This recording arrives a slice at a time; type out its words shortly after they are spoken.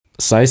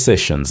Sai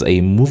Sessions, a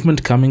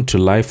movement coming to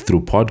life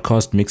through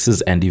podcast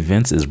mixes and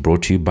events, is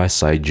brought to you by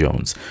Sai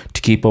Jones.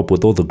 To keep up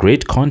with all the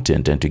great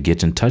content and to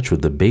get in touch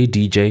with the Bay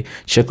DJ,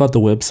 check out the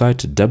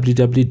website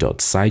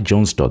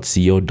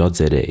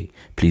www.saijones.co.za.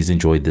 Please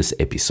enjoy this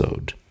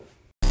episode.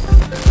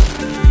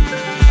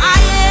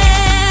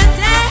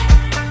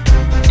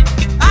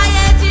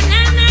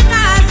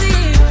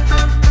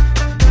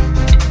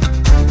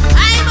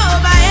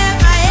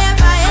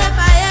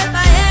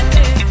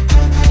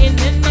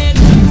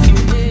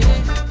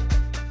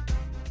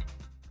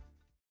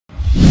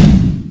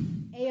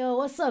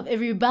 What's up,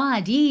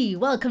 everybody?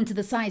 Welcome to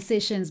the Sai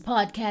Sessions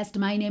podcast.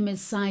 My name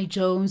is Sai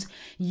Jones,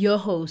 your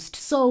host.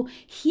 So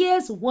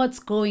here's what's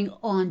going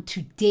on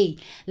today.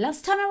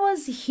 Last time I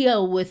was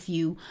here with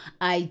you,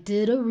 I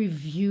did a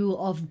review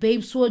of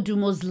Babes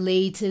Wodumo's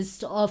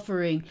latest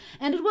offering.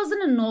 And it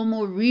wasn't a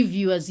normal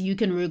review, as you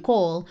can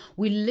recall.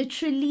 We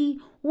literally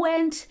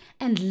went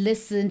and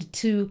listened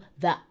to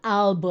the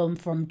album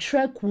from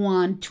track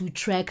 1 to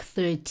track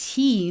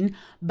 13,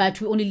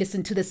 but we only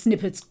listened to the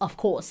snippets, of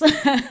course.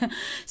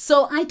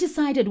 So I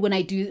decided when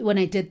I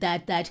did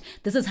that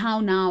this is how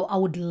now I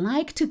would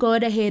like to go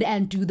ahead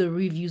and do the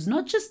reviews,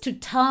 not just to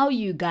tell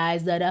you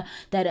guys that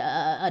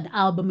an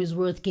album is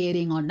worth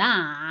getting or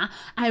nah.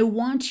 I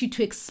want you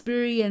to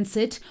experience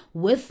it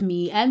with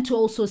me and to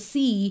also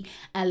see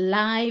a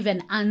live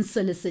and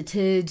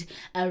unsolicited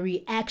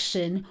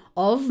reaction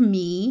of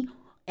me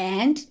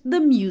and the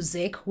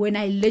music when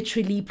I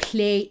literally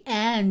play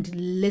and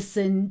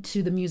listen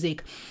to the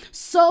music.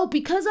 So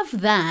because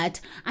of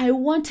that, I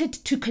wanted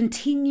to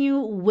continue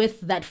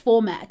with that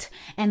format,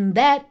 and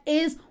that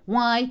is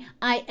why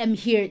I am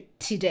here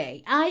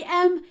today. I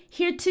am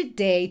here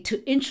today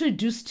to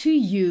introduce to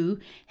you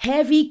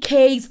Heavy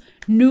K's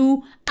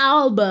new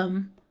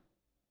album.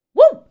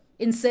 Woo!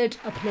 Insert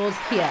applause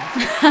here.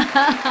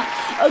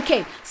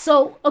 Okay,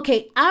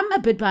 I'm a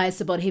bit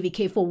biased about Heavy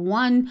K for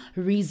one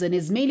reason.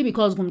 Is mainly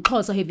because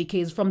Gumkosa Heavy K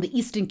is from the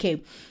Eastern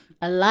Cape.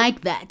 I like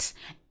that.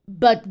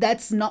 But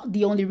that's not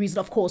the only reason,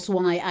 of course,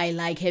 why I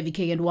like Heavy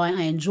K and why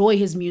I enjoy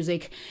his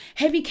music.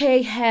 Heavy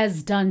K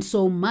has done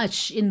so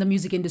much in the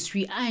music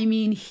industry. I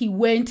mean, he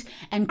went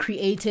and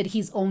created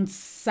his own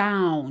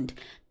sound.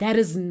 That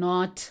is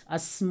not a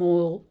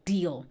small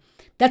deal.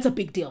 That's a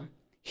big deal.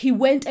 He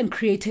went and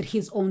created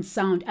his own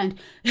sound. And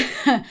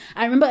I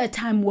remember a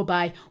time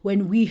whereby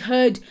when we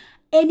heard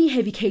any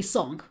Heavy K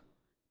song,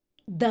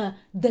 the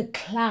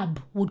club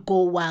would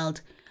go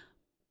wild.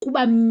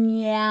 Kuba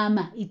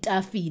mnyama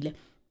itafile.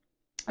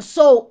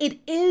 So it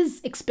is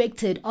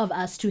expected of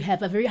us to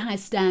have a very high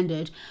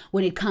standard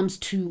when it comes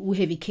to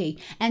Heavy K.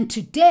 And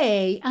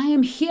today I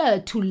am here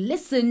to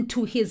listen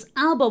to his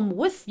album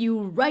with you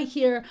right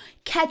here,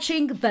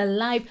 catching the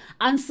live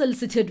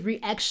unsolicited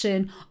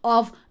reaction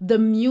of the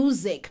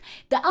music.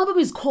 The album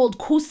is called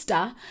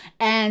Kusta,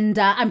 and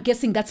I'm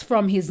guessing that's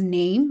from his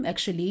name.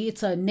 Actually,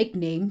 it's a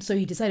nickname, so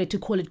he decided to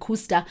call it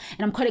Kusta.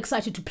 And I'm quite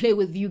excited to play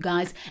with you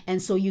guys, and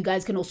so you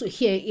guys can also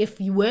hear if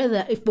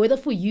whether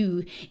for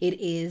you it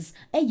is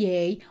a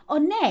yay or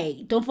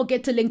nay. Don't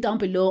forget to link down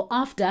below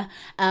after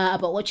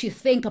about what you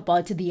think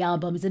about the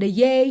album. Is it a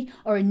yay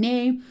or a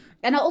nay?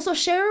 And I'll also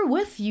share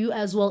with you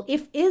as well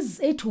if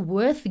is it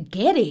worth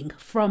getting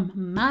from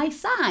my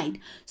side.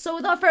 So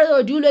without further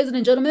ado, ladies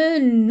and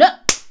gentlemen,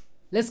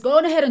 let's go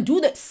on ahead and do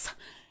this.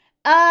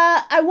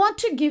 I want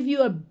to give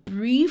you a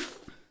brief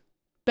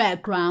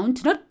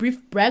background, not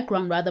brief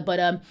background rather, but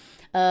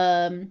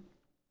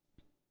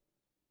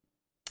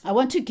I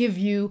want to give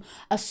you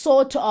a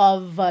sort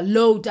of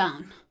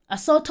lowdown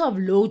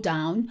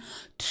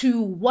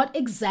to what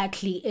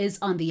exactly is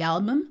on the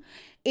album.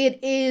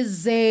 It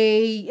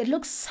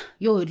looks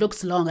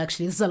long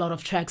actually. This is a lot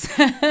of tracks.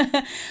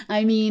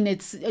 I mean,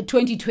 it's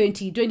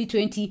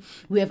 2020.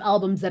 We have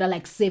albums that are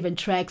like 7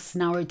 tracks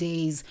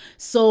nowadays.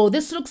 So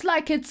this looks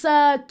like it's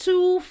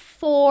 2,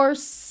 4,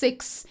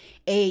 6,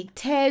 8,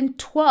 10,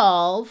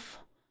 12,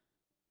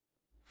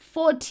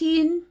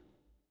 14,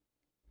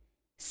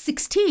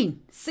 16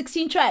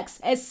 tracks,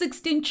 a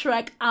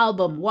 16-track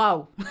album.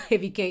 Wow.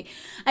 Heavy K.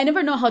 I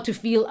never know how to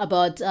feel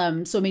about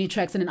so many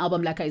tracks in an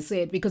album, like I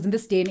said, because in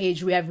this day and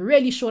age we have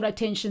really short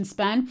attention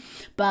span.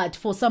 But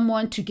for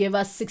someone to give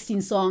us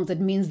 16 songs, it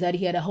means that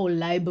he had a whole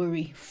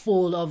library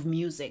full of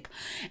music.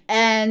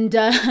 And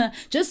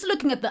just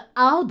looking at the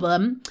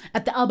album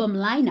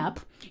lineup,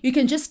 you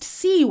can just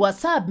see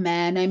what's up,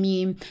 man. I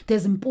mean,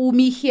 there's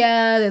Mpumi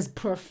here, there's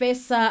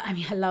Professor. I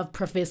mean, I love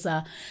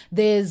Professor.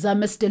 There's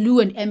Mr. Lou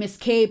and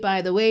MSK,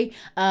 by the way.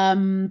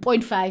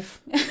 Point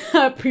 5,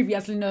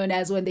 previously known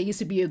as when they used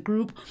to be a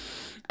group.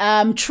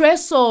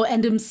 Treso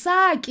and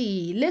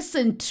Msaki,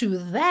 listen to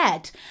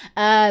that.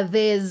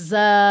 There's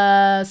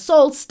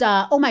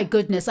Soulstar. Oh my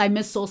goodness, I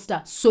miss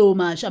Soulstar so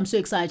much. I'm so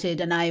excited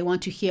and I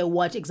want to hear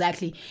what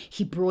exactly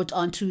he brought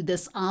onto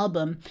this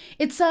album.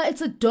 It's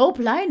a dope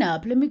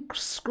lineup. Let me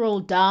scroll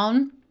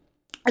down.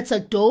 It's a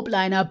dope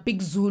lineup.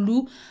 Big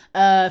Zulu,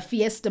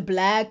 Fiesta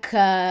Black,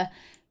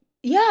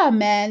 yeah,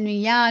 man,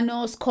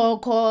 Mianos,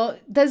 Coco.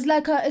 There's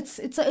like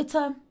it's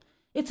a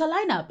it's a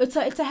lineup. It's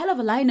a hell of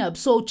a lineup.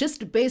 So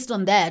just based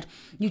on that,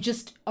 you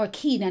just are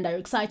keen and are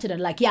excited and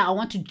like, yeah, I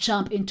want to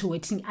jump into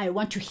it. I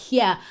want to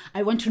hear.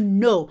 I want to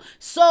know.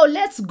 So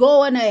let's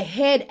go on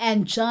ahead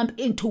and jump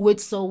into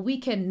it so we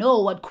can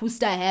know what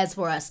Kusta has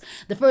for us.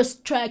 The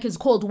first track is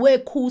called We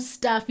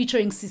Kusta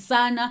featuring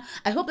Sisana.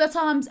 I hope that's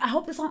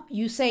how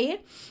you say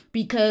it,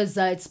 because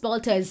it's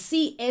spelled as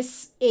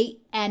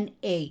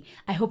Csana.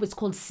 I hope it's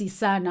called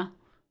Sisana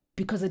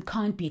because it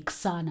can't be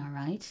Xana,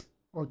 right?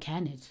 Or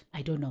can it?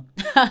 I don't know.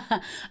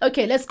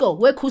 Okay, let's go.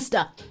 We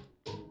Kusta.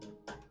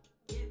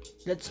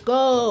 Let's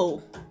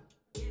go.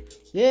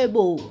 Yeah,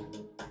 boo.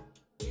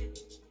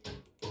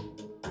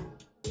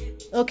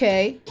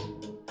 Okay.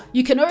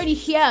 You can already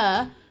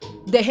hear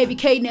the heavy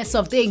K-ness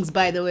of things,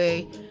 by the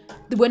way.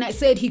 When I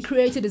said he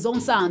created his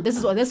own sound,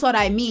 that's what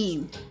I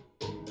mean.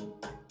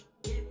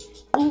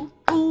 Ooh,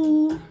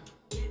 ooh.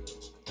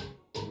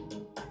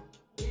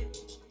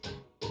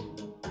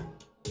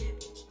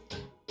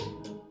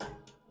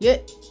 Yeah.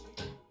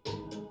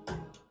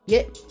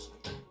 Yeah.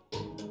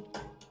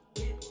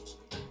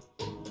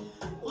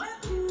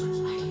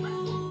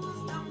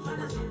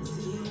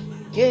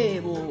 Yeah,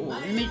 boy.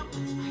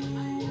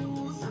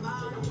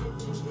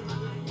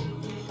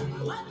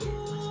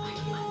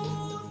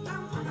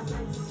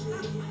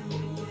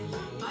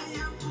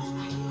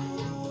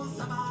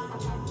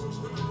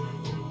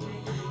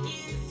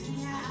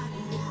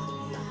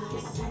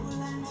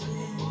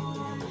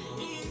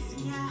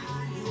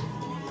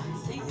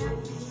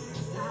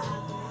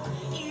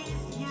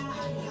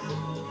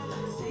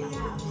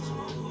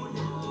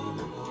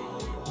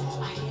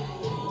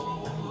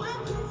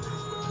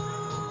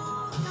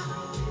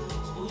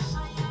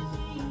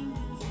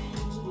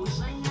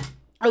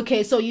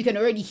 Okay, so you can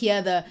already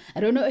hear I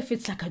don't know if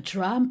it's like a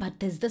drum, but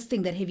there's this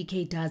thing that Heavy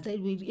K does.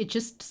 It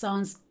just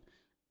sounds,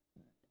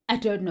 I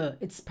don't know.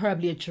 It's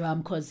probably a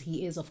drum because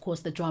he is, of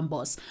course, the drum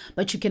boss.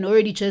 But you can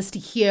already just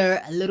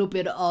hear a little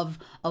bit of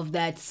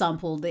that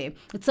sample there.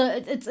 It's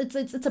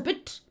a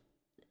bit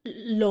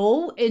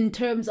low in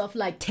terms of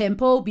like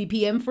tempo,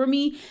 BPM for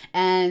me.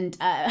 And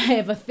I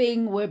have a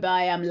thing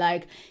whereby I'm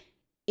like,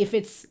 if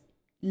it's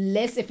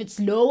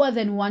lower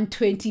than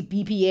 120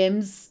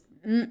 BPMs,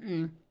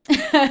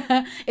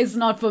 it's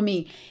not for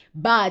me.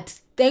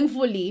 But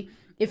thankfully,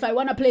 if I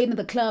want to play it in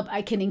the club,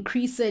 I can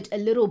increase it a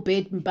little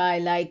bit by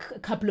like a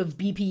couple of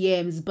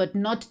BPMs, but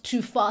not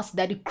too fast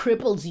that it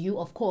cripples you,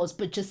 of course,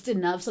 but just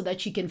enough so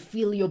that you can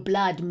feel your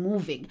blood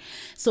moving.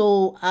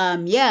 So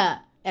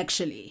yeah,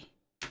 actually.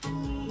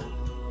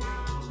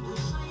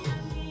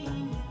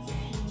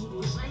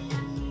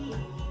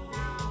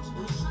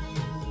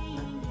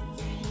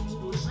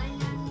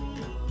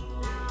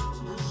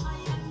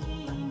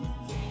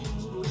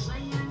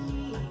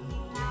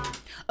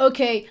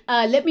 Okay,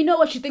 let me know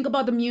what you think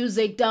about the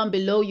music down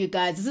below, you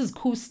guys. This is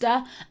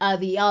Kusta,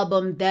 the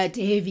album that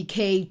Heavy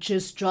K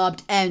just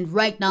dropped, and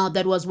right now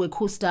that was with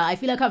Kusta. I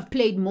feel like I've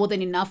played more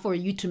than enough for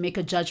you to make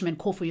a judgment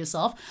call for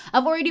yourself.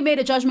 I've already made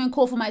a judgment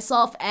call for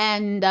myself,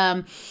 and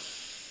I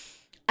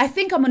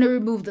think I'm gonna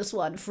remove this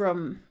one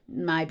from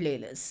my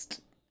playlist.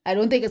 I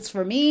don't think it's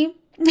for me.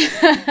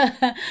 Just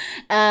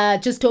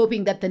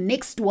hoping that the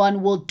next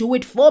one will do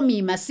it for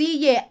me.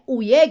 Masiye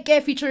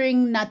Uyeke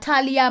featuring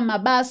Natalia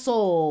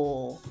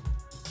Mabaso.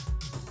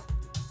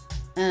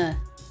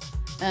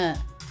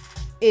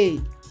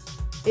 Hey,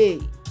 hey, hey,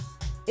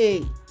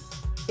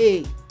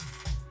 hey.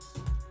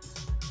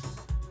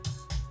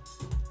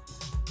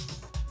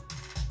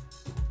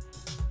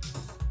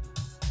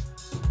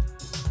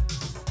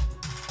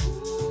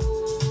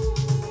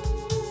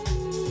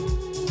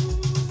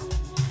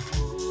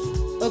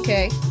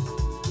 Okay.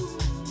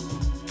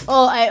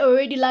 Oh, I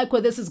already like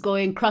where this is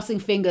going. Crossing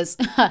fingers.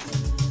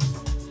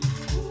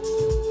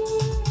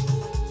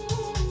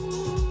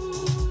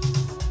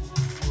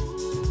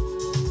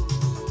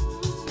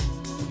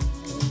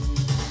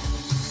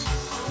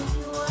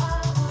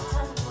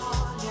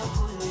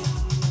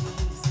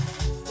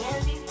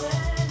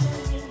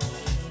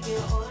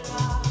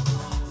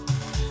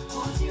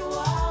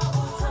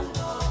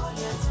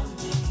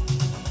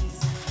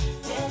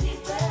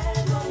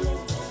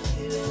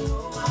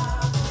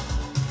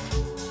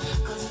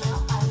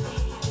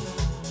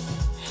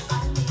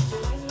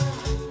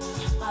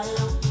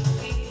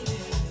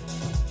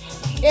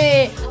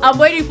 Hey, I'm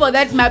waiting for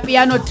that my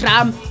piano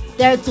drum.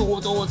 That's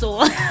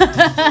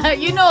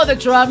you know the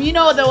drum, you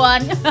know the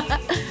one.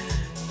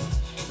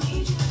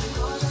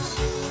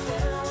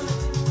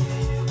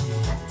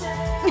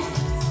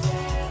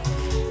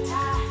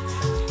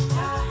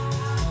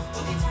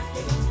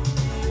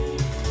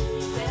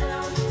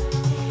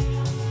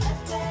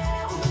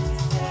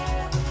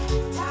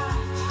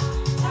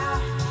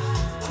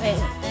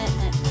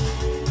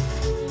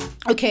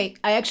 Okay,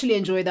 I actually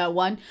enjoy that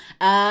one.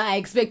 I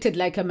expected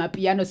like a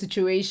piano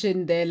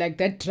situation there, like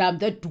that drum,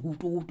 that doo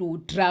doo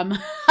doo drum.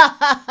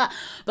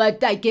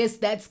 But I guess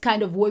that's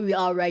kind of where we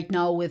are right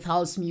now with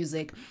house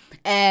music.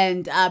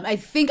 And I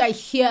think I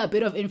hear a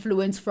bit of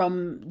influence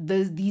from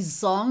these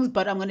songs,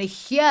 but I'm gonna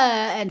hear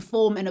and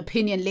form an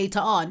opinion later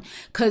on,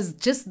 because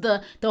just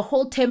the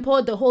whole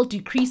tempo, the whole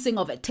decreasing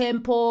of a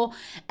tempo,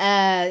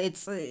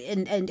 it's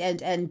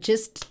and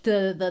just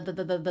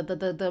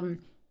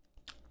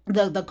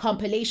the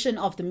compilation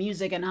of the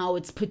music and how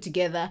it's put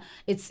together,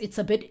 it's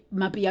a bit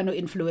Mapiano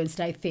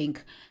influenced, I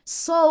think.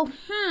 So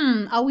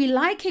are we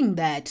liking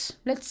that?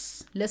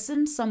 Let's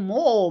listen some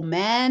more,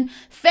 man.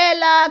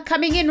 Fela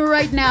coming in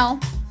right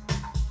now,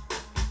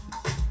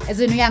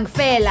 as in young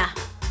Fela.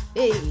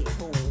 Hey,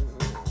 oh.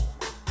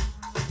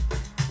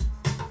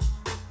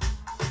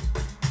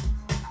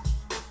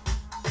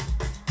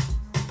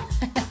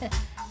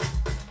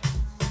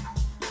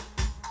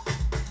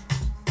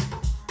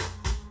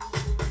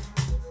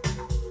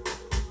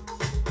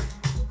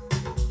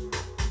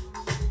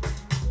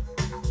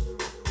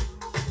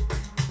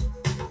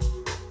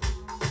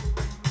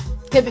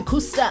 Heavy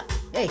Kusta,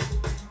 hey,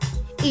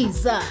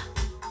 Isa,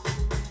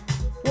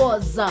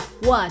 was a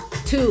 1,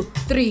 2,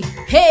 3,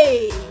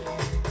 hey.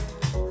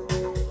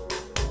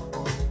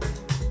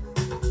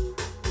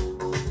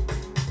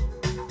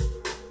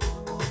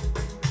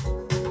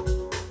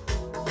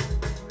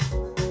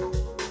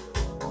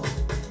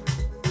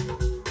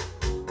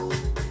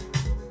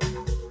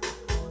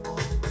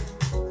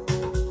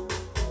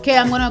 Okay,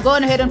 I'm gonna go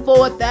ahead and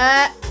forward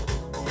that.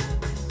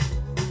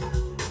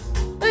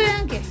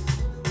 Okay.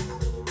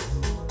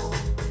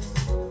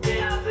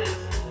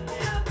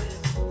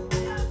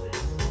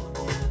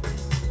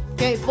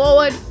 Okay,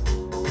 forward.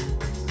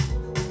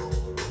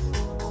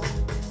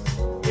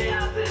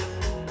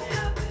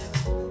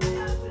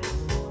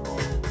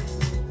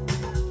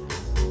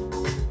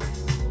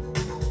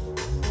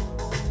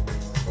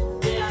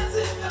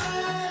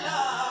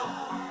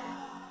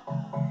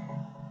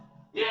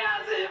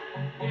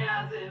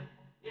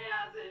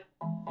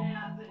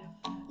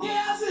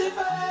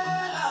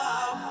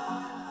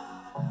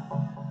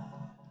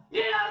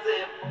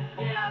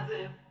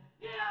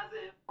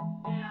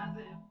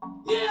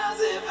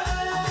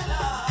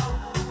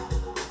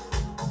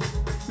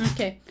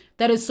 Okay,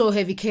 that is so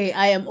heavy, K.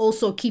 I am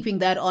also keeping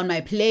that on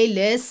my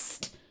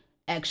playlist,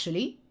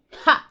 actually.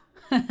 Ha!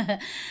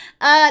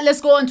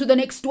 Let's go on to the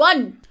next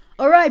one.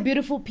 All right,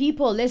 beautiful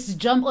people, let's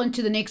jump on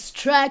to the next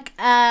track.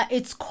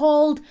 It's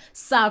called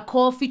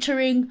Sako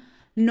featuring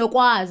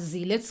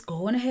Nokwazi. Let's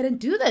go on ahead and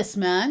do this,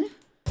 man.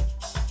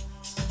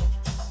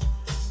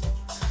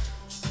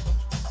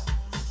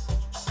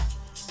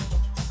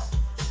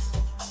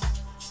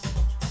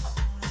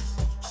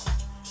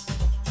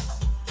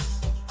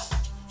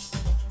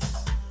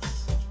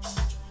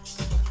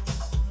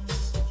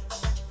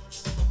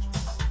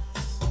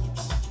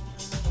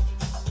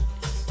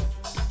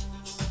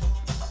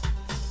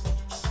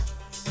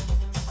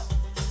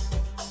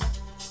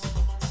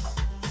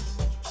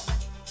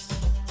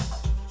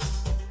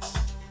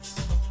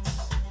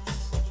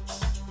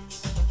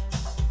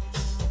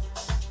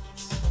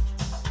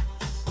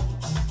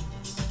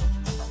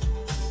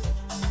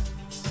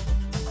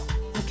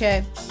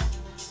 Okay.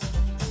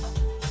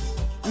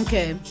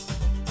 Okay.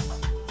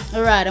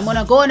 All right, I'm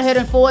gonna go on ahead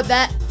and forward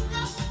that.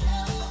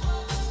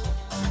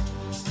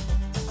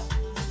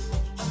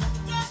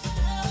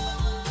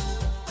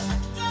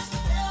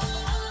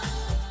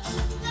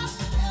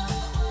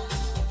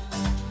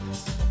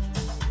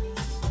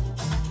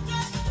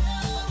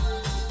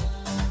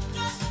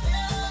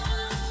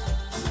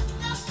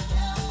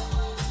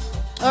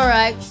 All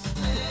right.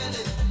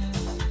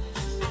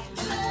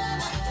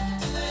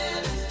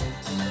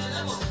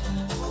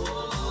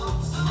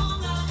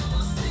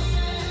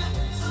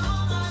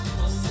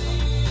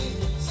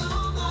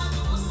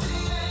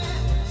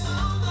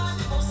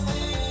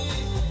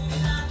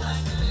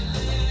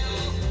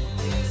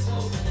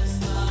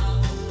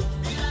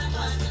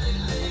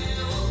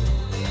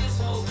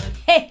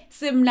 Hey,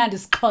 simnandi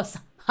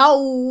Xhosa.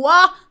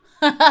 Hawa.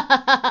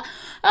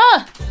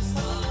 Ah.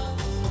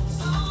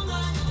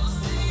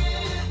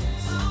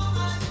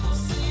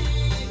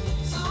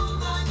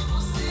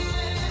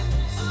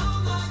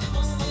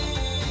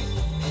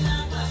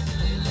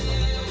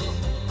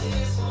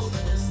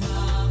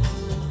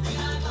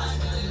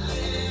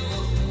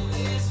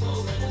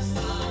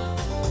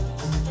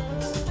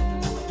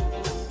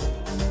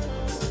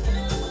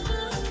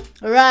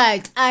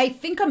 Right, I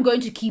think I'm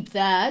going to keep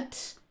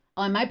that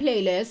on my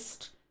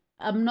playlist.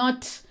 I'm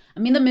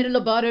in the middle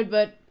about it,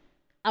 but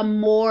I'm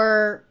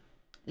more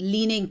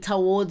leaning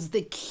towards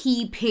the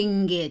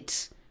keeping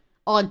it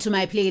onto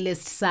my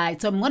playlist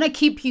side. So I'm going to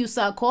keep you,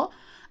 Sako,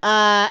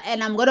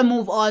 and I'm going to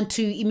move on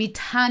to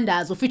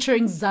Imitandazo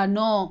featuring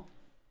Zano.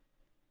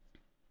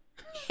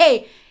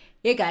 Hey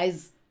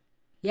guys,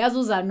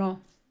 Yazu Zano.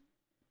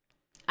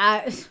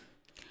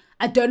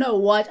 I don't know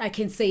what I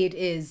can say it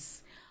is.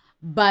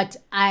 But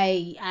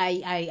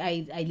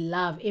I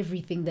love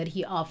everything that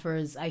he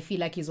offers. I feel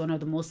like he's one of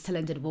the most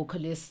talented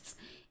vocalists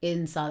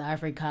in South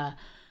Africa.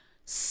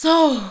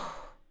 So,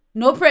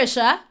 no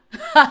pressure.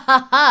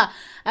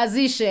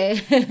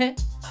 Azishe.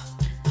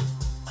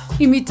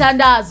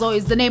 Imitandazo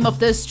is the name of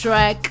this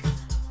track,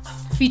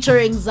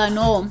 featuring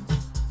Zano.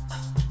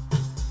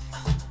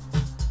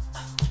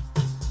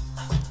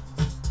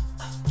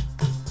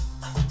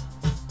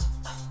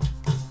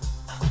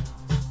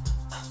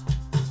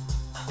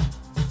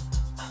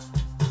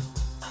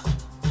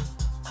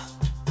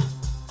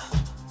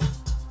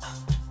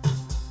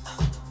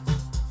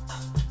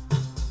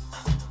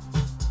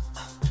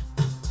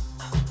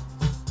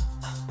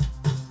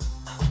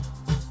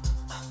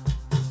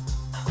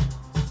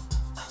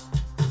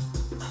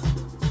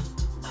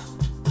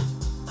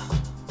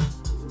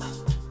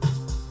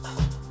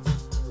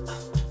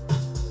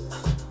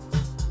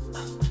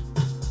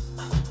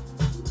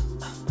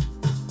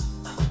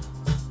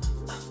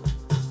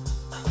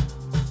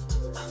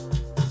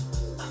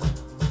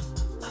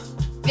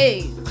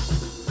 Hey.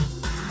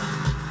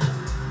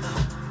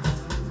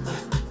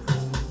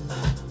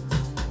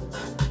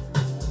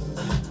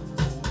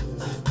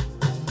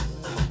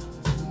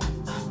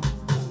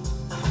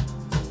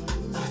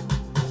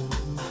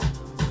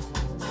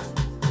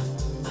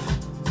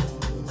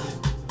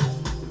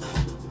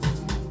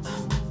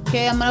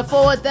 Okay, I'm gonna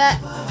forward that.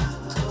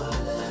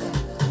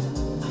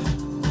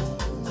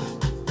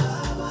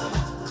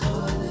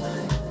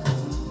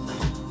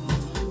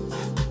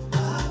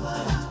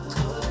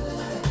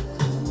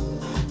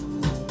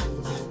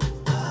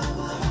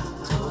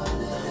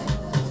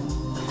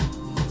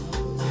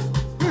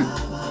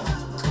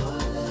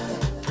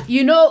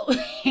 You know,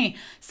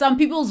 some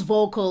people's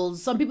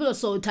vocals, some people are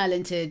so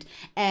talented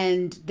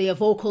and their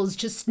vocals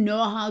just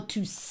know how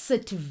to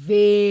sit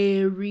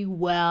very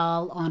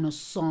well on a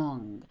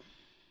song.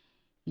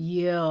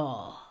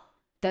 Yeah,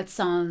 that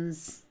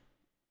sounds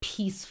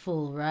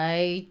peaceful,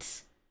 right?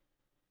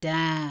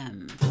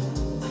 Damn.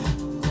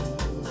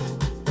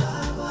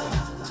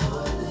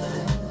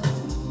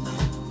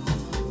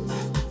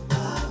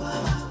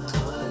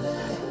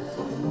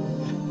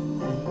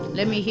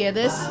 Let me hear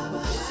this.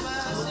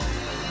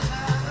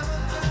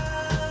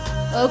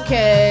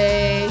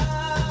 Okay.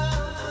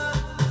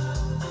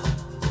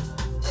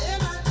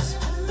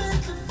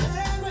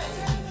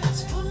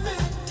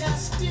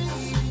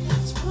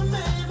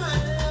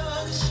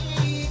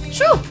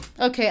 True.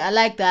 Okay, I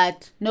like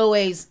that. No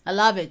ways. I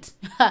love it.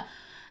 I'm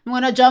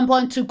gonna jump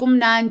on to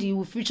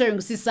Kumnandi featuring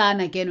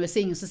Sisana again. We're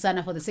saying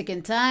Sisana for the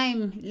second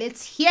time.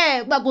 Let's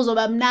hear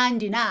Bakuzoba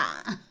Mnandi na.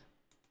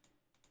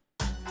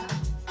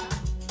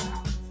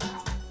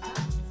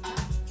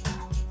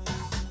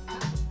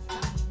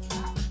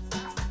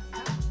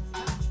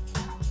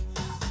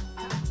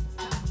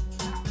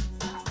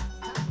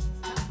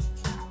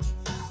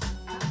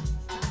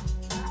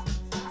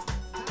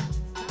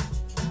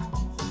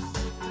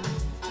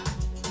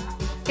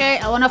 Okay,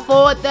 I want to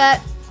forward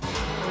that.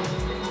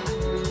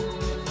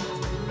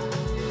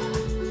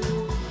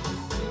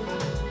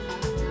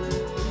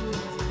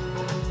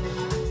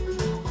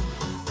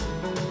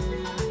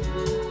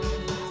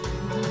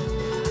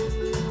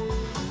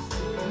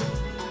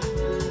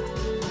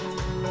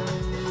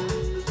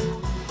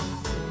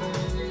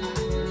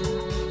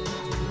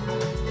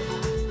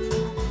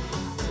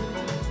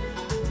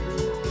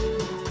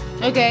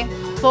 Okay,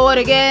 forward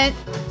again.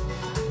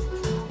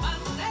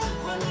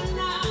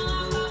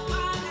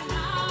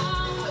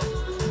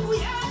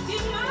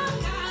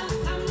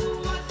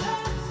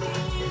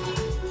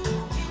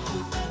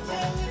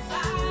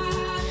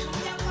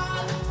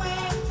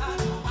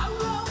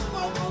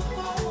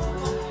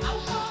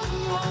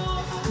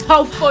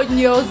 How for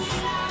news?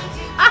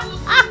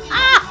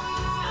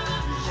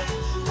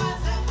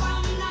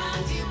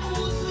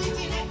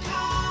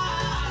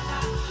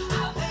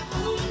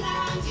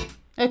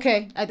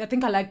 Okay, I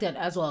think I like that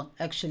as well,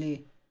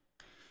 actually.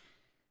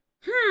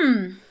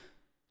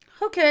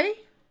 Okay.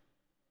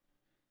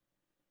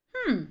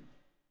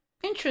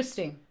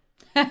 Interesting.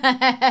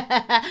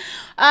 Let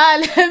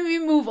me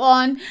move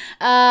on.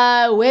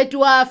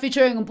 Wedwa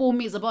featuring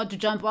Mpumi is about to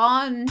jump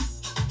on.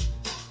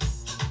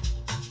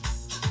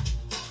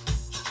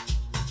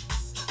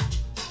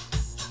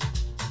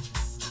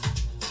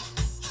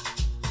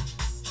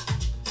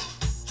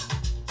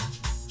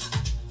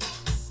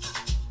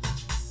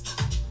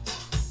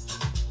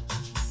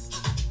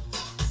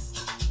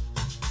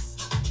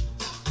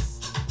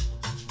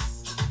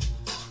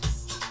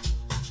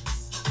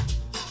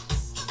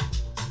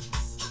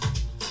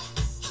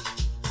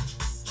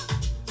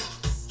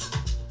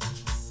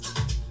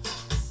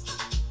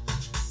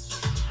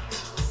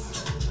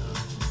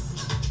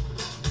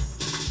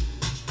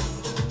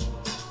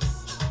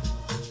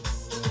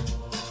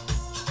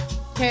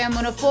 Okay, I'm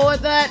gonna forward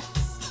that.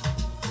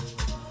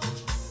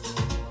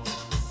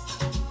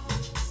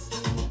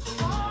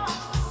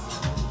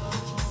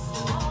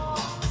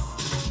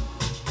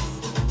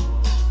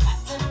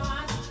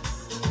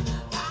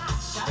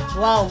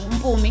 Wow,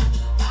 Mpumi.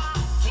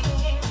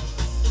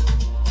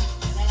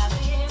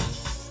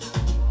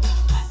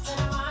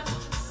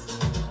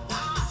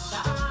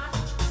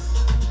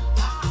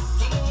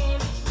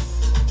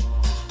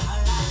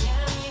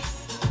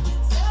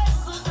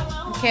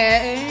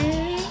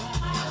 Okay.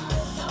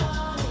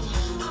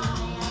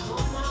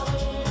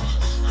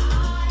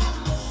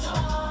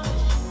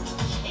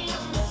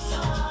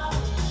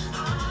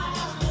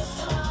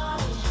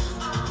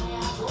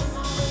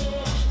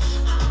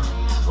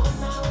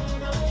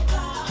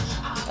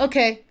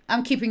 Okay,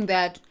 I'm keeping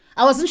that.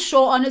 I wasn't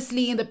sure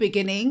honestly in the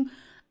beginning,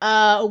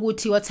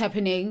 Uguti, what's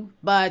happening,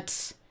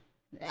 but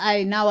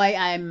I'm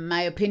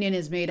my opinion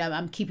is made.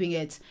 I'm keeping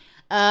it.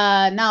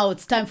 Now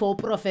it's time for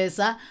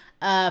Professor,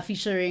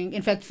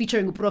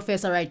 featuring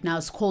Professor right now.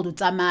 It's called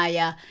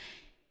Utamaya.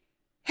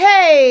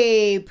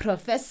 Hey,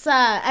 Professor.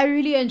 I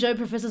really enjoy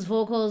Professor's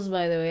vocals,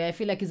 by the way. I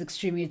feel like he's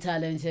extremely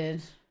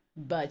talented.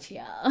 But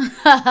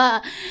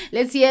yeah.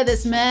 Let's hear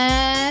this,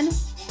 man.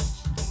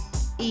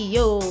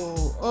 Yo,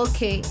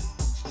 okay.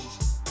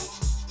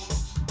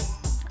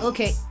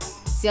 Okay.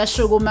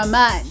 Siyashukuma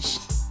manje.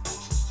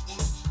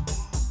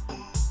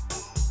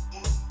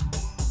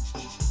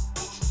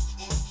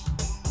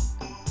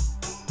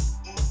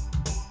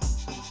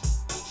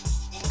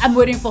 I'm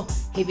waiting for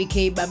Heavy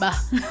K, Baba.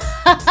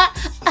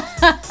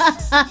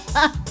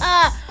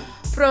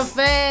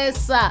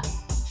 Professor.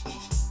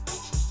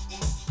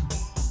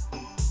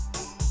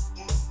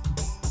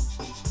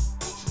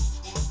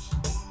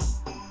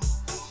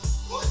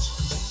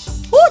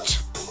 Ouch.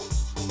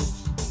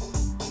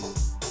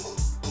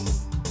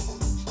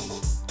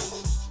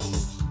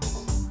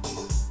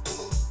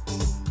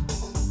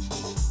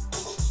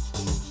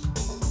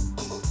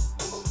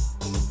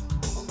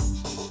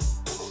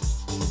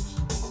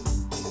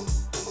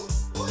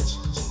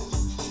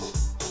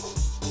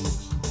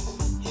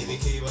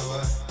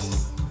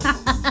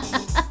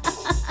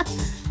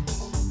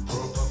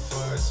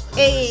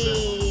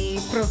 Hey,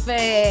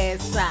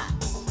 Professor.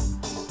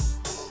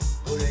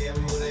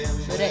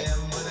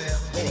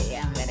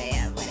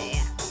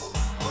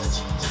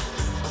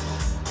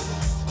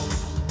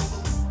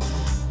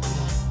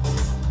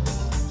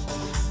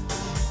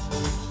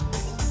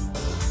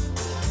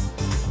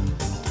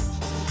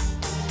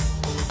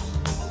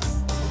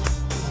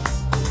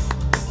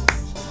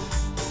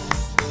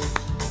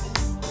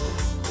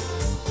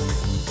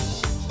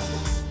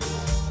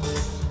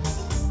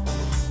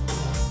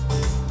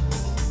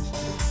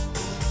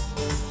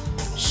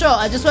 Sure,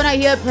 I just want to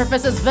hear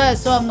Professor's verse,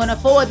 so I'm gonna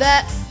forward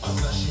that.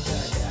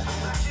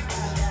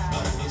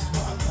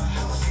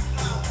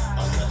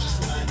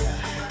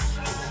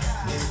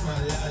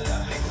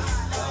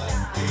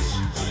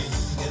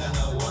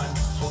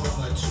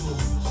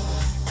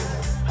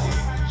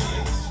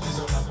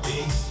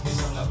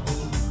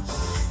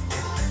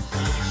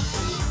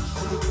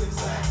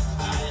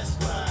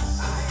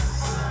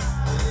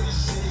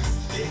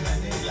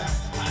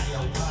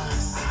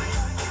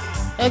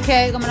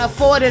 Okay, I'm gonna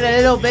forward it a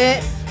little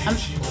bit.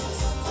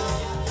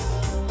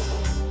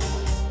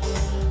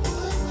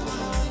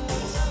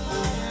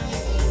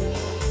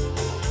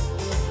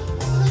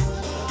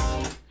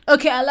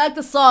 Okay, I like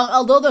the song,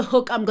 although the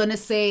hook, I'm gonna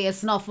say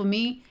it's not for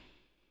me.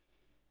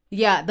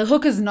 Yeah, the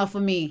hook is not for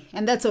me,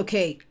 and that's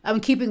okay.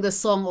 I'm keeping the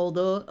song,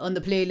 although, on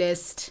the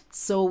playlist,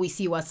 so we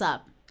see what's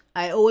up.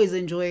 I always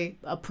enjoy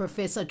a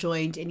Professor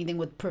joint, anything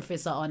with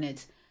Professor on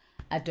it.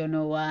 I don't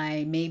know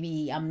why.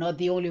 Maybe I'm not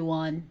the only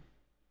one.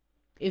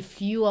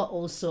 If you are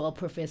also a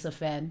Professor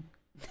fan,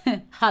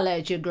 holla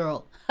at your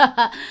girl.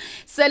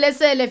 Sele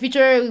Sele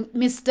featuring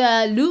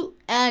Mr. Lou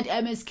and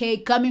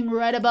MSK coming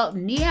right about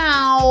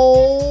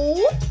now.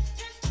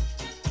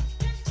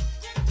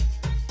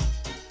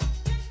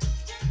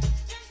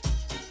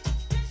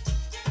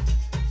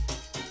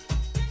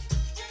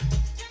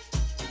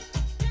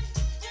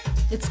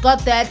 It's got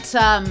that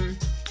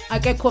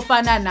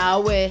Akekofana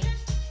Nawe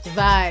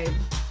vibe.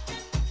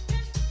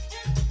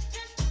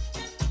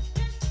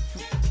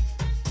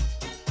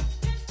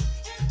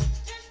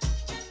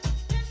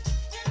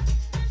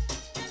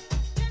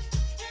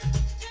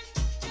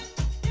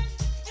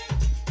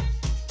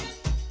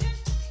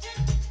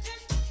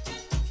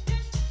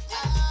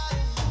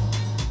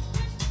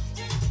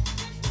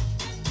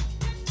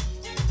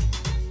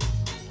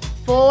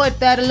 Forward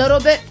that a little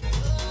bit.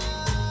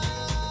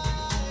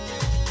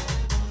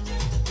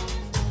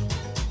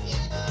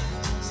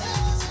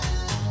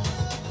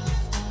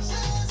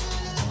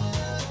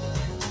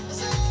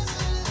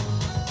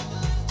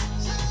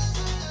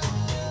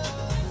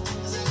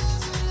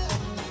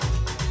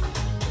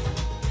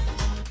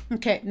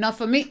 Okay, not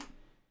for me.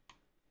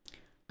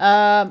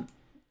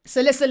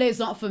 Sele Sele is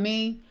not for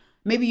me.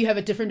 Maybe you have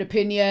a different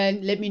opinion.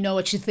 Let me know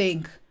what you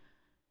think.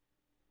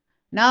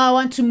 Now I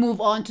want to move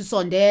on to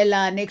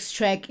Sondela. Next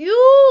track.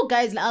 You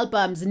guys, the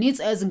albums needs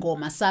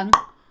ezingoma sang.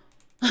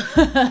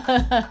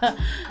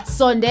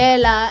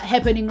 Sondela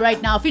happening right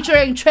now,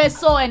 featuring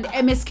Treso and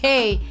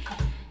MSK.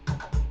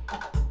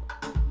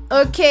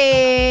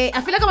 Okay,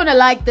 I feel like I'm gonna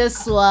like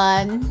this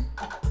one.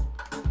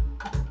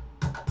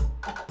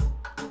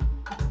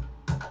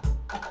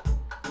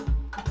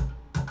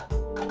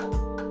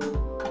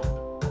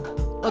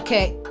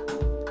 Okay,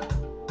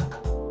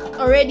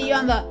 already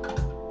on the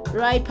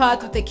right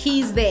part with the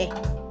keys there.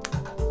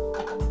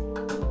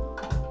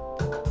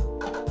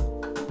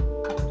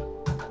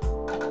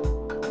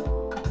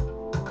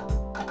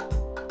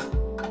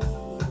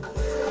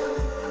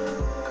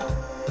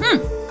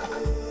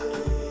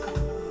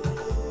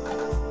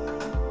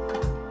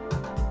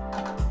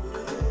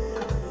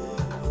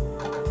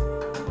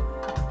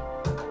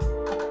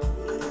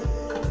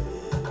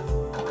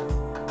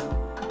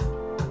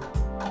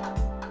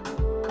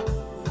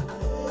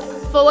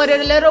 forward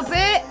it a little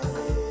bit.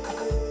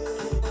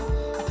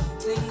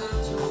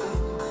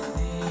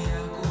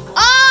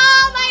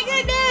 Oh my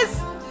goodness!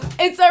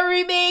 It's a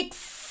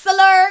remix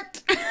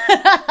alert!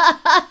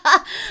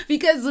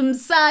 Because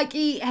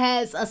Msaki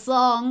has a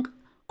song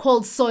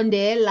called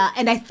Sondela,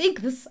 and I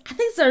think it's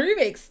a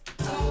remix.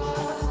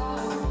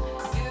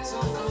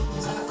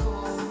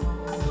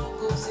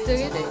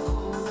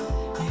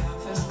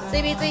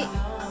 CBT.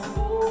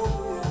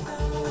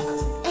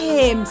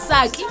 Hey,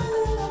 Msaki.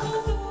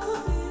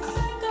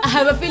 I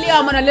have a feeling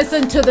I'm gonna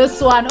listen to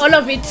this one, all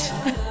of it.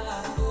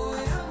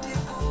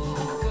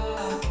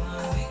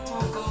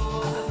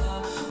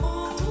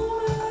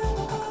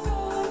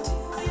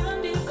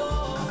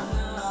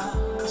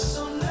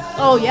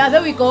 Oh yeah,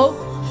 there we go.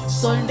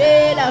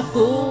 Sondela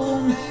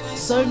kum,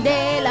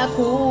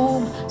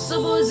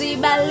 subuzi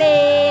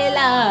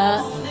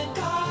balela.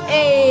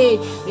 Hey,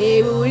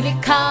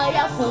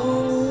 ulikaya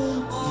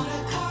kum.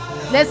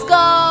 Let's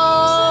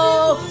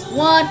go.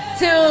 1,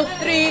 2,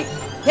 3,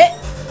 hit.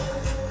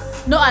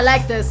 No, I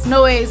like this.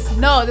 No ways.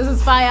 No, this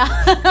is fire.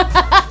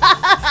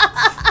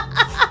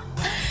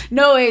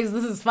 No ways.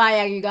 This is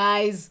fire, you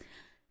guys.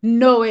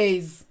 No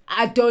ways.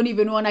 I don't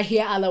even want to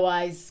hear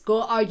otherwise.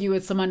 Go argue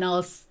with someone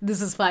else.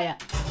 This is fire.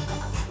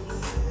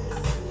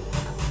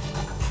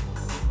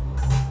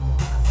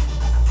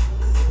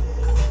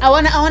 I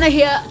wanna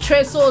hear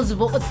Treso's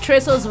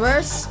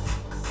verse.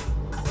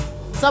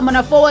 So I'm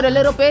gonna forward a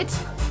little bit.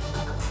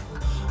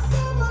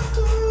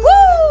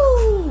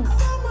 Woo!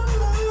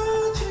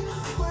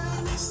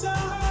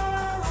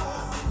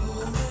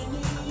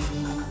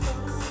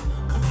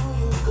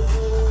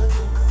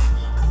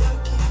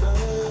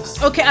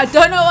 Okay, I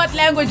don't know what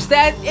language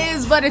that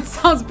is, but it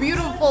sounds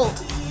beautiful.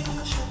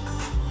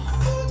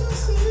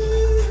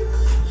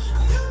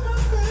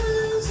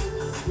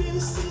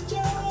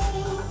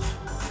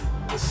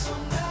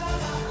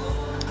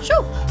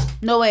 Shoo!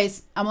 No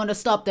ways. I'm gonna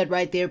stop that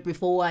right there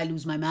before I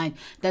lose my mind.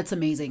 That's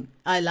amazing.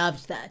 I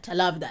loved that. I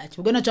love that.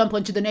 We're gonna jump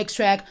on to the next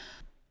track.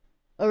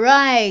 All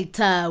right.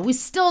 We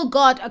still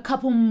got a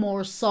couple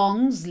more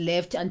songs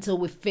left until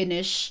we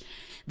finish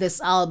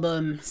this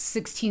album.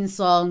 16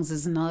 songs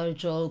is not a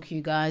joke,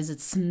 you guys.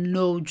 It's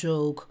no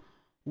joke.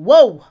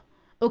 Whoa.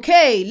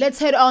 Okay, let's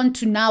head on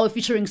to Now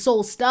featuring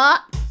Soul Star.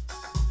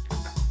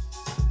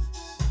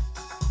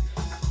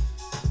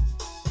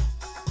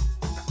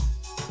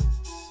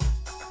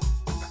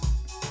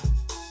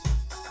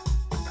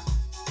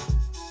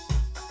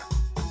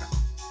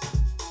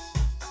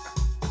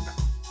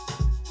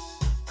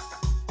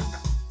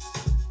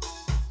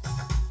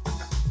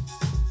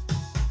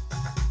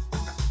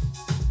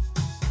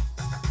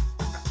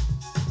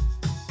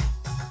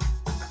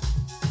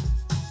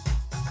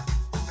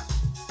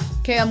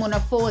 Okay, I'm gonna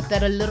forward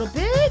that a little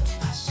bit.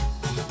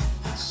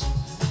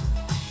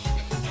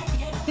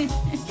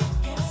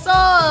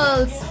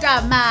 Soul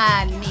Star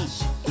Mani.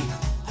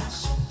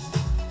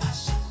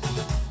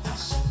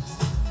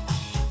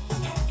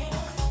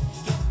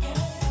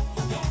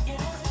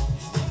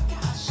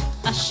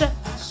 Asha,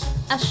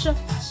 Asha,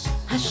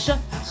 Asha,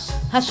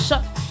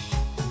 Asha.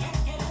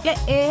 Yeah.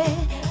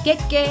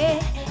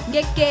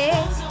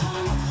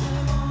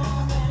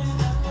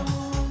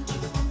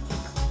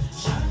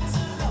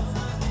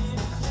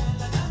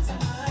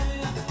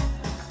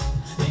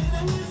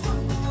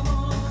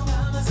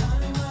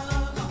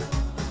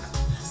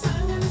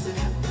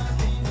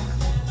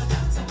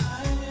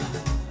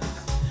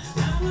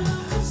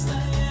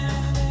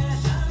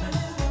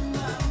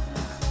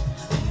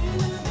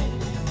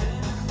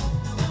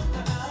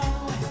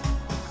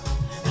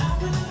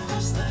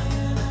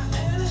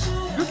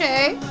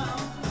 Okay.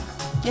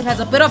 It has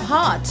a bit of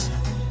heart.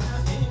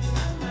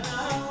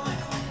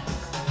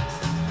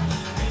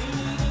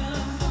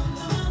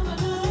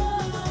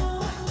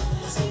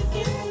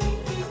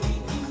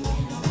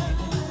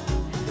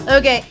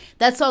 Okay,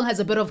 that song has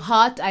a bit of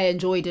heart. I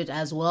enjoyed it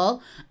as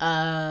well.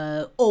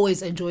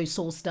 Always enjoy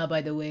Soul Star,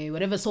 by the way.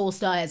 Whatever Soul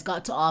Star has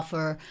got to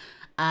offer,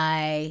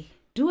 I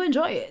do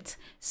enjoy it.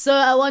 So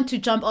I want to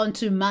jump on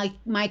to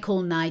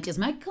Michael Knight. Is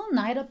Michael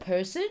Knight a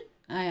person?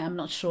 I am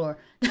not sure.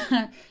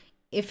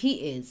 If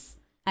he is,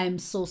 I'm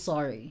so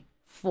sorry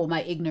for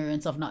my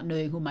ignorance of not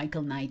knowing who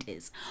Michael Knight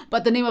is.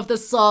 But the name of the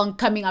song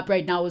coming up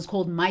right now is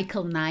called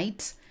Michael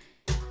Knight.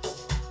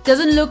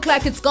 Doesn't look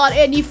like it's got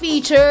any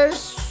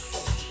features.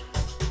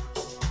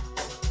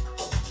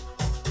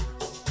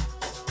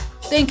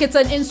 Think it's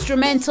an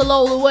instrumental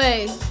all the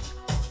way.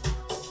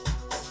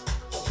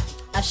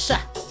 Asha,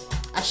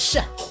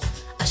 Asha,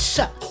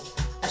 Asha,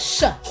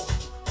 Asha.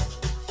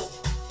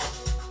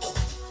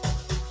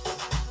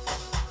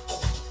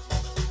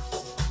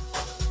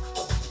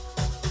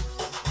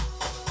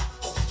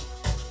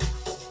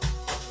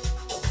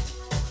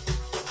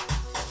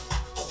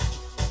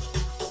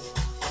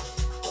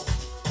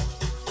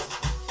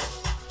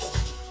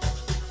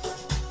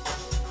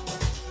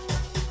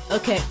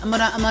 Okay, I'm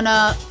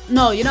gonna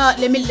no, you know what,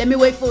 let me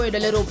wait for it a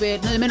little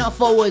bit. Let me not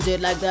forward it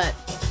like that.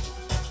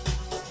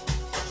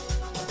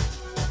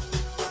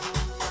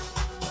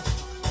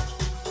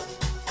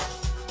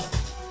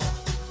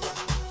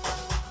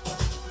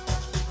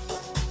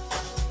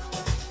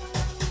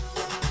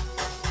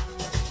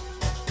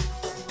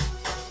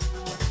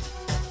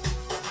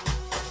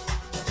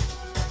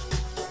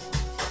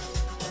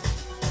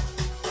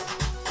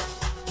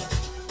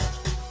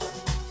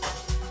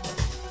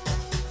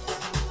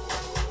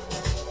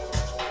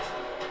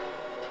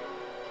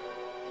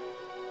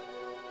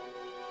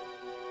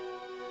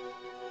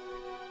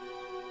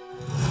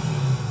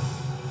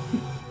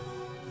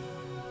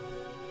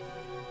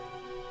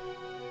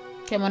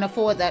 Okay, I'm gonna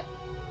forward that.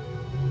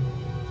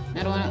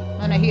 I don't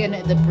wanna hear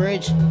the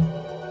bridge.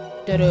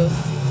 Da-da.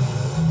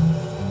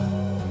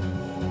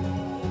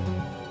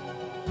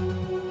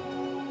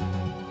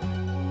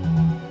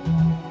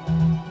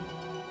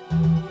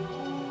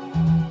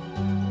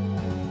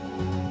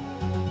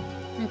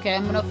 Okay,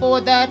 I'm gonna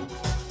forward that.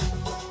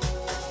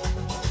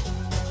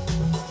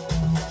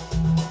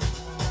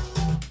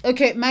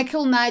 Okay,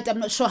 Michael Knight, I'm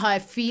not sure how I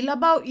feel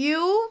about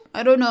you.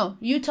 I don't know.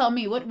 You tell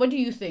me. What do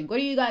you think? What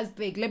do you guys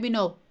think? Let me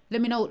know.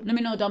 Let me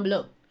know down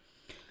below.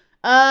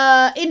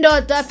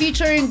 Indota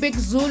featuring Big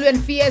Zulu and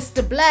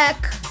Fiesta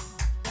Black.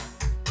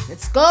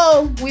 Let's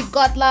go. We've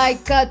got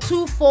like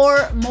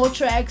 2-4 more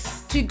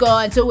tracks to go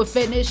until we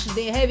finish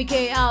the Heavy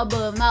K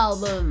album.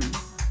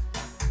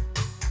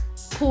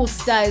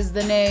 Pusta is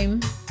the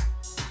name.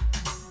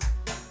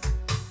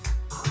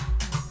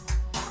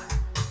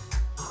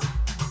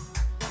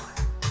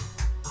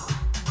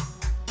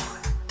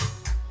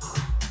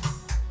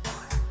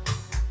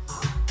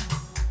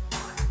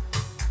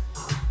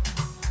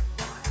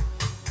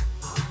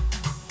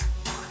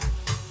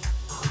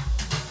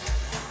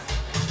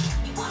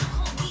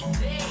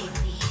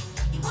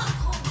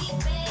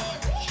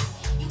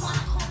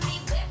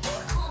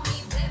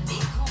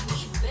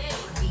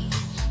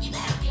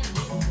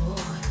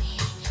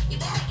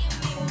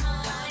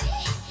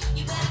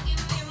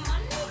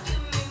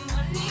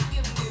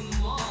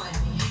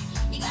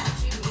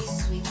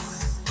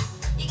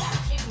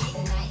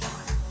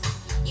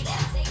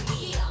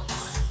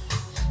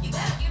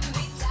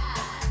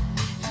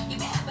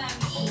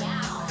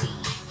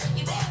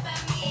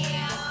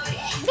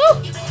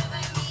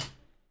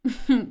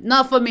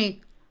 Not for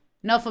me.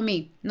 Not for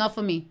me. Not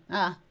for me.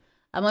 I'm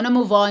gonna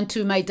move on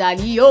to my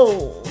daddy.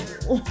 Yo.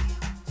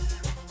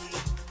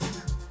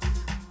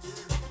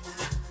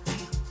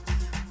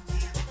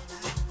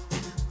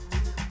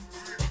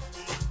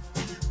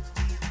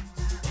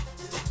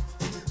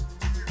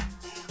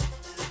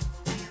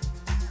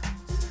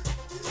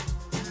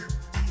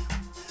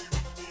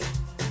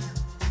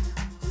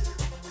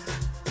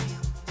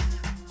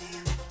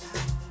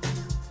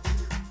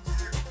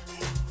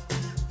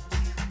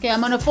 Okay, I'm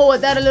gonna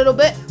forward that a little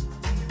bit.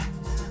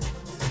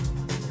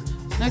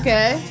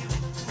 Okay.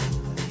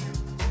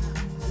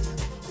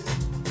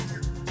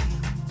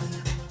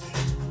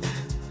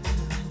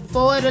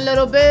 Forward a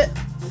little bit.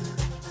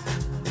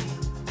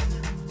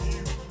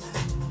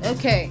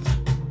 Okay.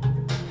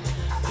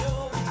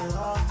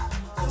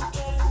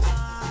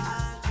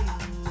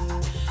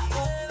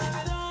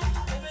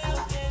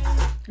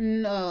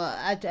 No,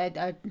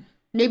 I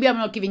maybe I'm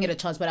not giving it a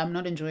chance, but I'm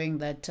not enjoying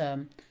that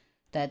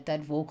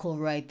that vocal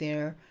right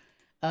there.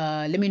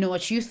 Let me know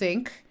what you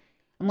think.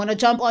 I'm gonna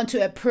jump onto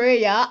a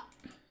prayer.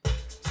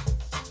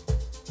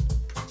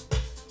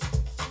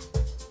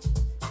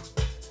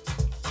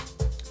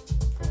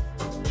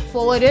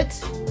 Forward it.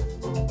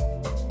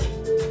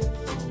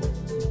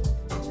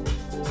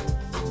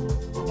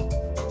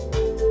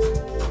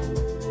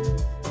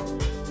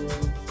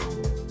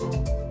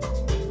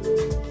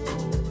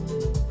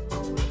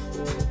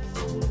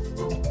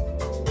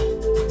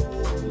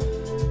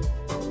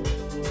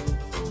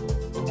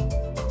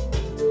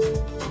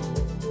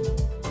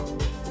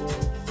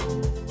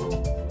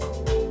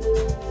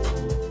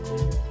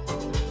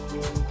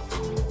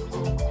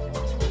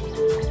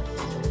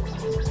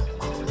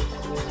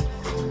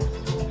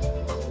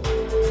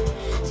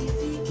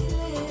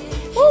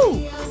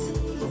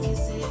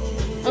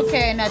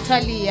 Okay,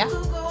 Natalia.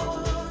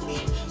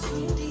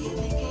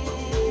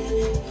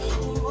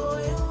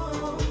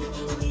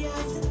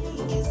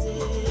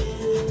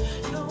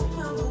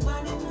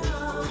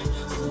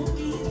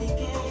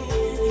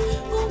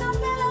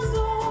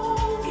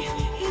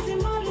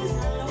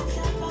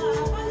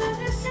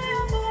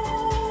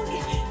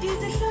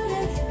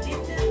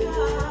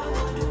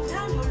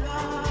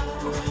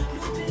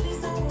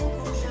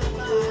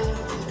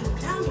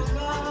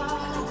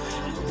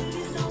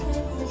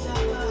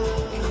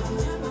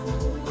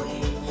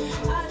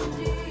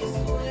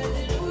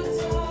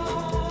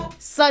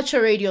 Such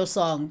a radio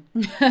song.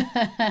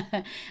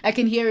 I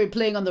can hear it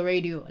playing on the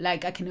radio.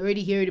 Like, I can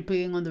already hear it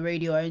playing on the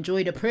radio. I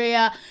enjoyed the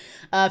prayer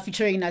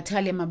featuring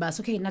Natalia Mabas.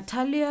 Okay,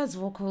 Natalia's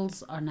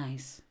vocals are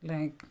nice.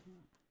 Like,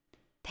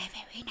 they're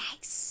very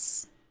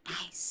nice.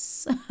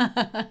 Nice.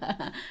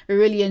 I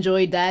really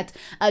enjoyed that.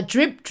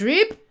 Drip,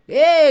 drip.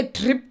 Yeah,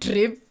 drip,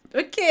 drip.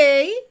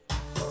 Okay.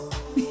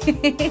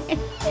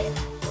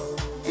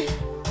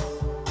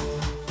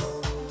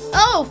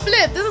 Oh,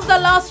 flip. This is the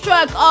last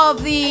track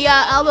of the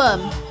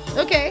album.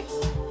 Okay.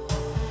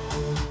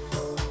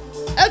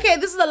 Okay,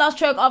 this is the last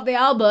track of the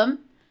album.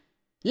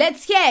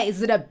 Let's hear.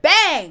 Is it a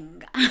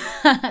bang?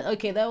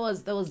 Okay, that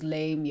was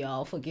lame,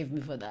 y'all. Forgive me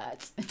for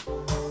that.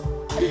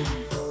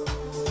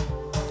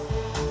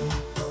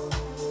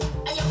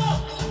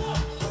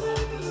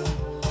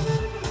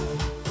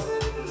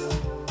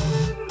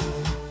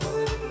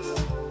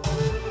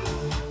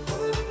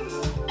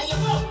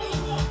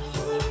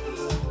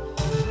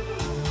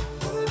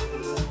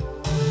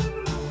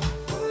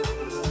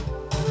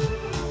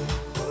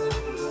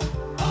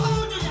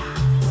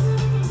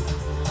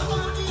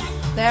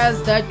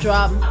 has that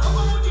drum.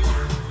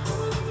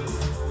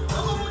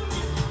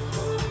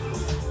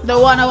 The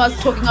one I was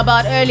talking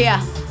about earlier.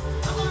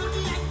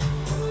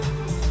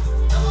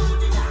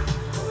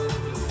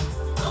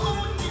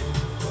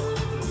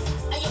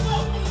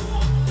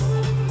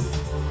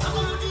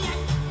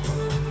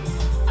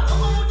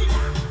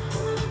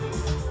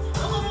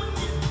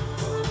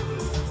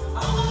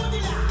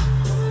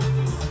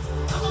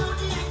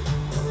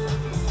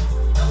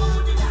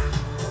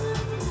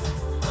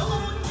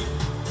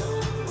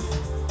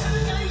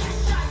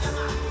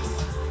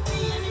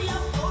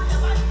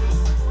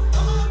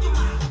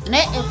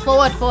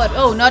 Forward.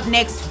 Oh, not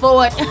next.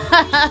 Forward.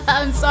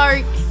 I'm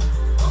sorry.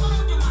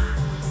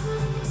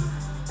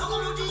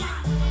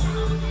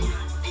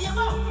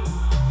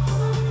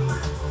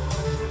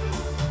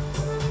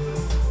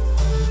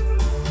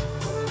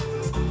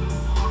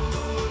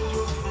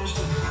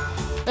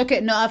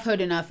 Okay, no, I've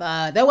heard enough.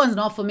 That one's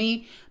not for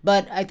me,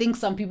 but I think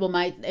some people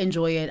might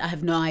enjoy it. I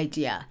have no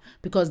idea,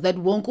 because that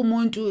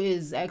Wonkumuntu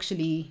is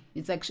actually,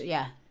 it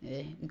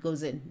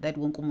goes in. That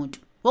Wonkumuntu.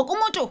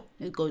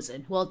 It goes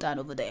in. Well done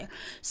over there.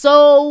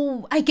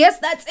 So I guess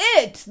that's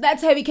it.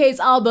 That's Heavy K's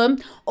album.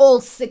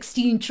 All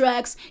 16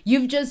 tracks.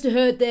 You've just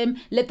heard them.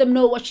 Let them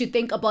know what you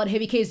think about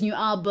Heavy K's new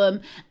album.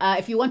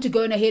 If you want to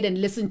go ahead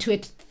and listen to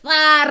it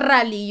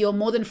thoroughly, you're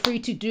more than free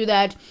to do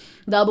that.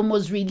 The album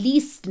was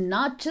released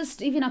not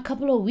just even a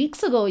couple of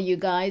weeks ago, you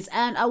guys.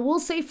 And I will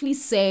safely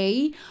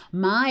say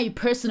my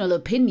personal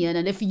opinion.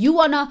 And if you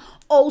want to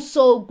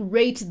also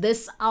rate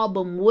this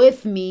album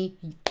with me,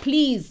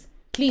 please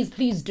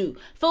do.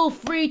 Feel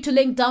free to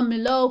link down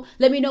below.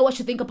 Let me know what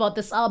you think about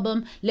this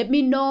album. Let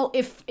me know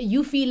if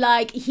you feel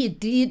like he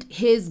did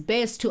his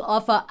best to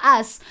offer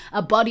us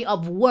a body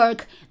of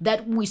work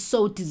that we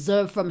so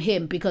deserve from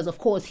him, because of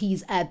course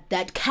he's at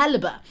that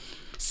caliber.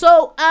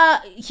 So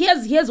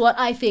here's what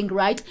I think,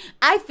 right?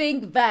 I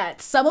think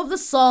that some of the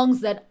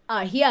songs that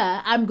are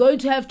here, I'm going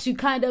to have to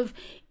kind of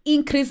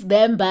increase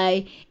them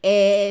by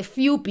a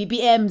few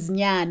BPMs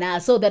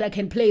nyana, so that I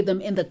can play them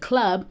in the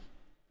club.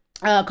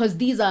 Because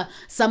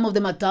some of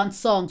them are dance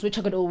songs, which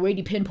I could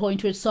already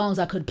pinpoint which songs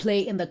I could play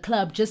in the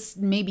club, just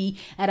maybe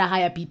at a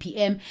higher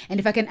BPM.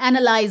 And if I can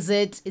analyze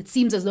it, it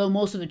seems as though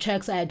most of the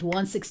tracks are at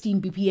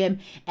 116 BPM,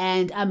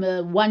 and I'm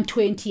a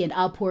 120 and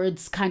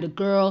upwards kind of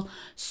girl.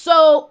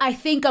 So I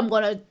think I'm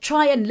going to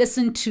try and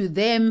listen to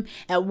them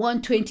at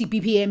 120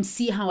 BPM,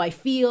 see how I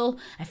feel.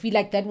 I feel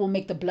like that will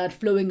make the blood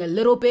flowing a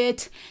little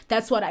bit.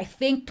 That's what I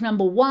think,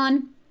 number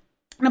one.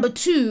 Number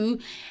two,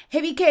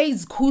 Heavy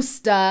K's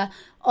Kusta.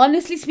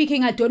 Honestly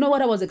speaking, I don't know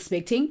what I was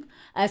expecting.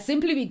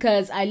 Simply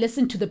because I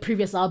listened to the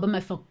previous album. I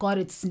forgot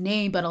its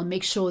name, but I'll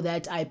make sure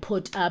that I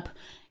put up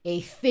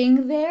a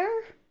thing there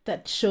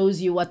that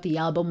shows you what the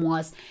album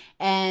was.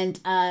 And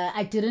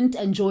I didn't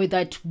enjoy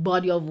that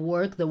body of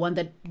work, the one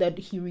that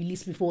he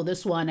released before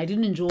this one. I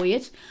didn't enjoy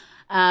it.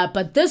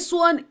 But this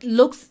one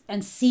looks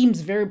and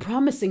seems very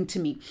promising to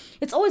me.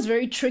 It's always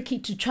very tricky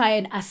to try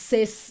and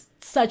assess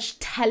such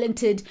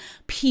talented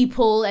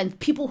people and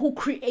people who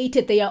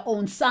created their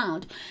own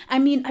sound. I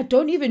mean, I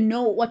don't even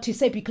know what to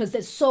say, because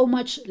there's so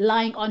much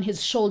lying on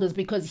his shoulders,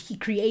 because he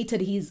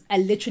created he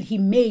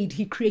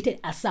created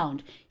a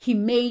sound. He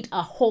made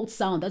a whole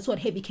sound. That's what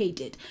Heavy K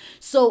did.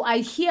 So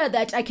I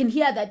can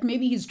hear that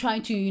maybe he's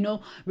trying to,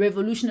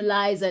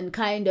 revolutionize and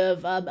kind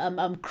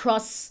of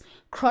cross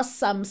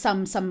some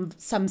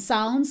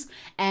sounds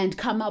and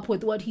come up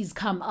with what he's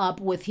come up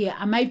with here.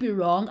 I might be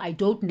wrong. I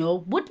don't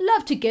know. Would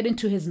love to get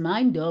into his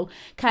mind though,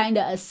 kind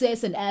of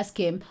assess and ask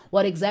him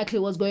what exactly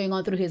was going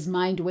on through his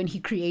mind when he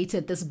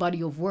created this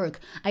body of work.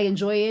 I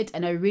enjoy it,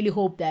 and I really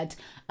hope that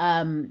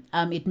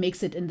it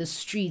makes it in the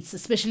streets.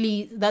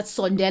 Especially that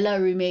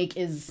Sondela remake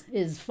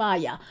is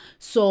fire.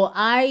 So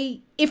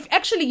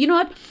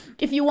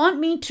if you want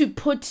me to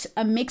put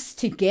a mix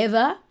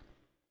together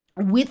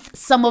with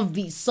some of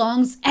these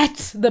songs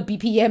at the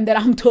BPM that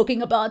I'm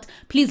talking about,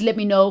 please let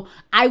me know.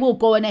 I will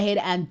go on ahead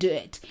and do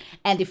it.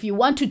 And if you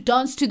want to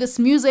dance to this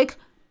music,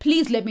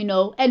 please let me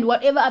know. And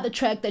whatever other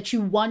track that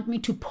you want me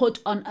to put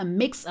on a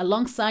mix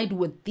alongside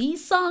with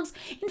these songs.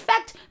 In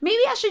fact,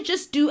 maybe I should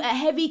just do a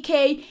Heavy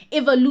K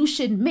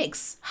Evolution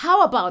mix.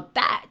 How about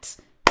that?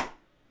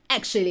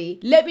 Actually,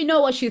 let me know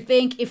what you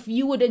think. If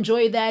you would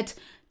enjoy that,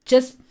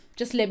 just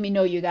let me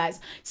know, you guys.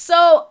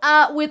 So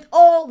with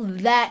all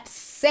that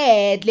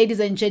said, ladies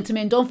and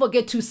gentlemen, don't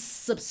forget to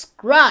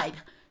subscribe.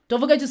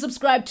 Don't forget to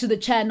subscribe to the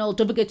channel.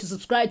 Don't forget to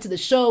subscribe to the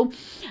show.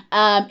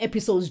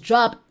 Episodes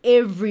drop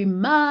every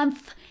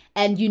month.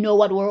 And you know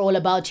what we're all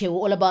about here. We're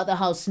all about the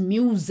house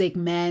music,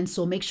 man.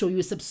 So make sure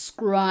you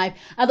subscribe.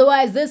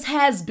 Otherwise, this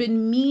has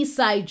been me,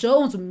 Sai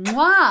Jones.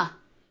 Mwah!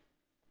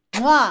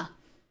 Mwah!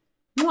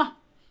 Mwah!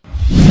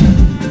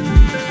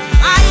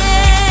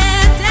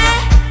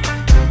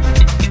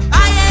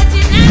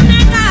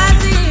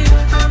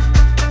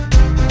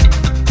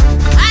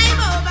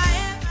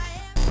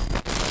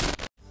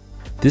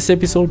 This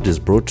episode is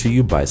brought to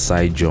you by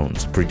Sai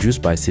Jones,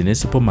 produced by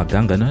Sinesipo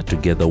Magangana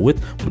together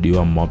with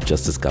Mudiwa Mob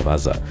Justice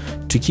Gavaza.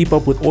 To keep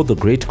up with all the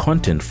great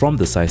content from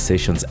the Sai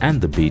Sessions and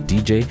the Bay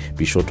DJ,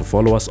 be sure to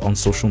follow us on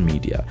social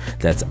media.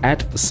 That's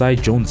at Sai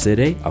Jones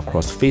ZA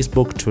across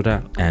Facebook,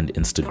 Twitter, and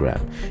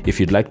Instagram. If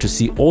you'd like to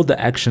see all the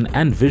action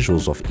and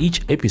visuals of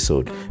each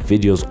episode,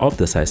 videos of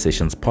the Sai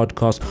Sessions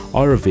podcast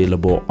are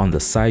available on the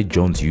Sai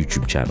Jones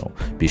YouTube channel.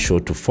 Be sure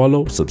to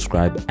follow,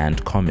 subscribe,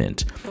 and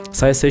comment.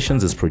 Sai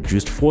Sessions is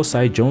produced for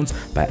Sai Jones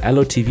by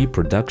Allo TV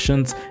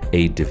Productions,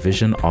 a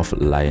division of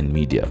Lion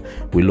Media.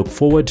 We look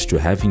forward to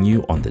having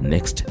you on the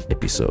next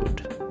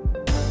episode.